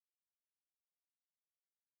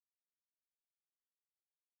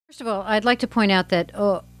First of all, I'd like to point out that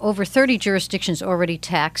over 30 jurisdictions already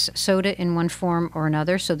tax soda in one form or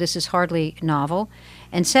another, so this is hardly novel.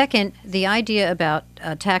 And second, the idea about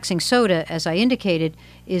taxing soda, as I indicated,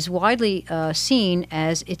 is widely seen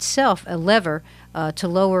as itself a lever to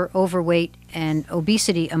lower overweight and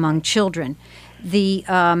obesity among children. The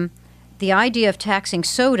idea of taxing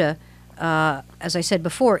soda, as I said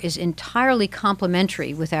before, is entirely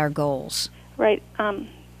complementary with our goals. Right.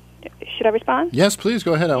 Should I respond? Yes, please.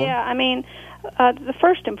 Go ahead, Ellen. Yeah, I mean, the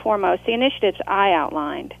first and foremost, the initiatives I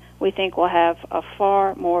outlined, we think will have a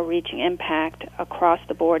far more reaching impact across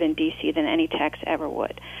the board in D.C. than any tax ever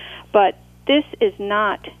would. But this is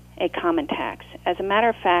not a common tax. As a matter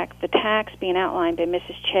of fact, the tax being outlined by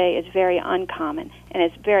Mrs. Cheh is very uncommon and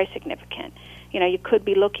it's very significant. You know, you could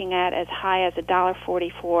be looking at as high as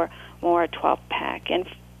 $1.44 more a 12-pack. And,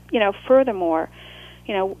 you know, furthermore,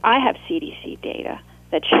 you know, I have CDC data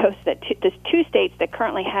that shows that there's 2 states that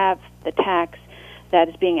currently have the tax that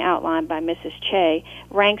is being outlined by Mrs. Cheh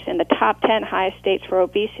ranks in the top 10 highest states for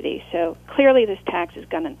obesity. So clearly this tax is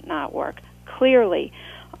going to not work. Clearly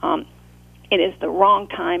it is the wrong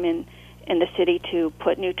time in the city to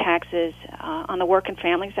put new taxes on the working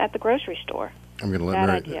families at the grocery store. I'm going to let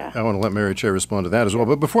I want to let Mary Cheh respond to that as well.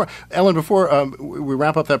 But before, Ellen, before we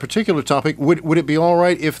wrap up that particular topic, would it be all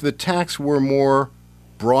right if the tax were more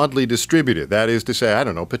broadly distributed? That is to say, I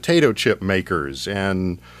don't know, potato chip makers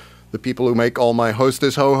and the people who make all my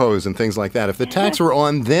Hostess Ho-Hos and things like that. If the tax were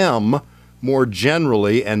on them more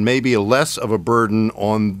generally and maybe less of a burden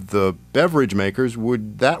on the beverage makers,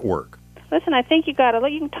 would that work? Listen, I think you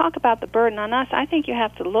can talk about the burden on us. I think you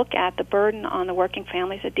have to look at the burden on the working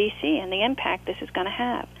families of D.C. and the impact this is going to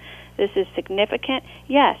have. This is significant.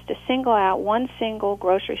 Yes, to single out one single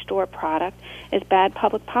grocery store product is bad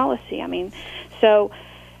public policy. I mean, so,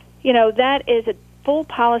 you know, that is a full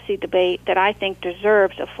policy debate that I think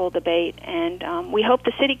deserves a full debate, and we hope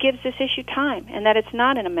the city gives this issue time, and that it's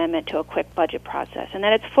not an amendment to a quick budget process, and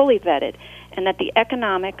that it's fully vetted, and that the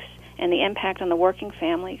economics and the impact on the working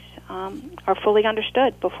families are fully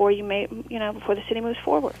understood before before the city moves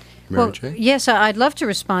forward. Well, yes, I'd love to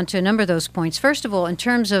respond to a number of those points. First of all, in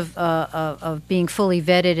terms of being fully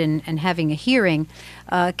vetted and having a hearing,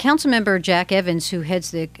 Councilmember Jack Evans, who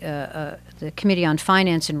heads the Committee on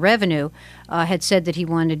Finance and Revenue, had said that he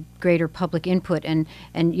wanted greater public input. And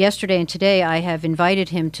yesterday and today I have invited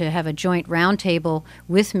him to have a joint roundtable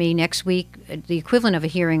with me next week, the equivalent of a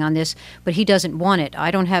hearing on this, but he doesn't want it. I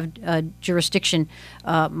don't have jurisdiction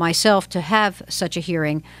myself to have such a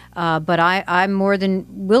hearing, but I'm more than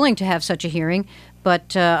willing to have such a hearing,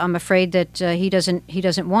 but I'm afraid that he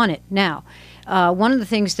doesn't want it now. One of the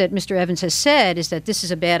things that Mr. Evans has said is that this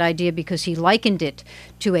is a bad idea because he likened it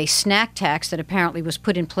to a snack tax that apparently was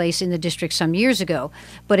put in place in the district some years ago.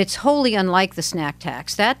 But it's wholly unlike the snack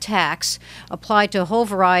tax. That tax applied to a whole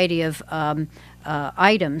variety of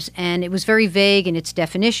items, and it was very vague in its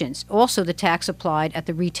definitions. Also, the tax applied at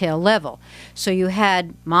the retail level. So you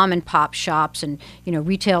had mom and pop shops and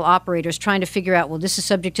retail operators trying to figure out, well, this is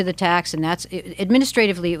subject to the tax, and that's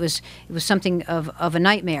administratively it was something of a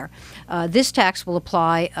nightmare. This tax will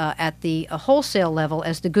apply at the wholesale level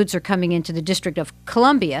as the goods are coming into the District of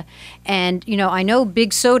Columbia. And I know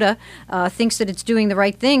Big Soda thinks that it's doing the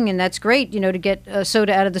right thing, and that's great, to get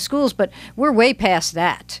soda out of the schools, but we're way past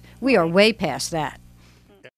that. We are way past that.